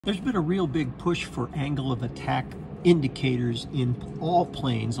There's been a real big push for angle of attack indicators in all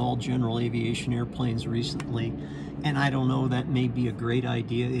planes, all general aviation airplanes recently. And I don't know, that may be a great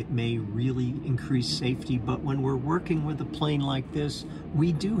idea. It may really increase safety, but when we're working with a plane like this,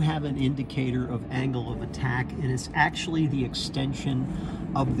 we do have an indicator of angle of attack, and it's actually the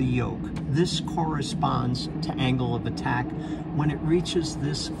extension of the yoke. This corresponds to angle of attack. When it reaches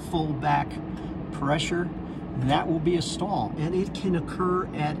this full back pressure, that will be a stall, and it can occur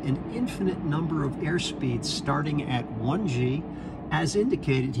at an infinite number of airspeeds starting at 1G, as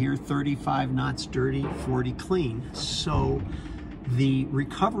indicated here, 35 knots dirty, 40 clean. So the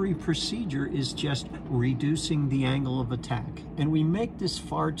recovery procedure is just reducing the angle of attack, and we make this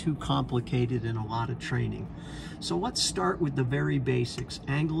far too complicated in a lot of training. So let's start with the very basics.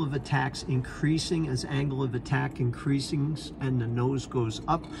 Angle of attack's increasing. As angle of attack increases and the nose goes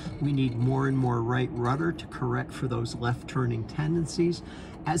up, we need more and more right rudder to correct for those left turning tendencies.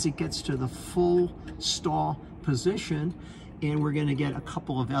 As it gets to the full stall position, and we're going to get a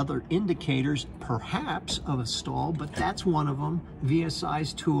couple of other indicators, perhaps, of a stall, but that's one of them. VSI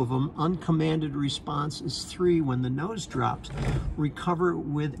is 2 of them. Uncommanded response is 3 when the nose drops. Recover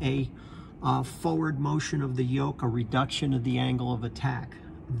with a forward motion of the yoke, a reduction of the angle of attack.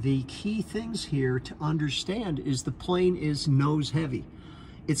 The key things here to understand is the plane is nose heavy.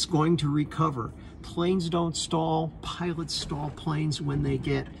 It's going to recover. Planes don't stall. Pilots stall planes when they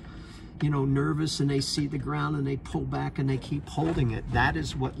get nervous and they see the ground and they pull back and they keep holding it. That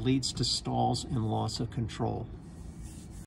is what leads to stalls and loss of control.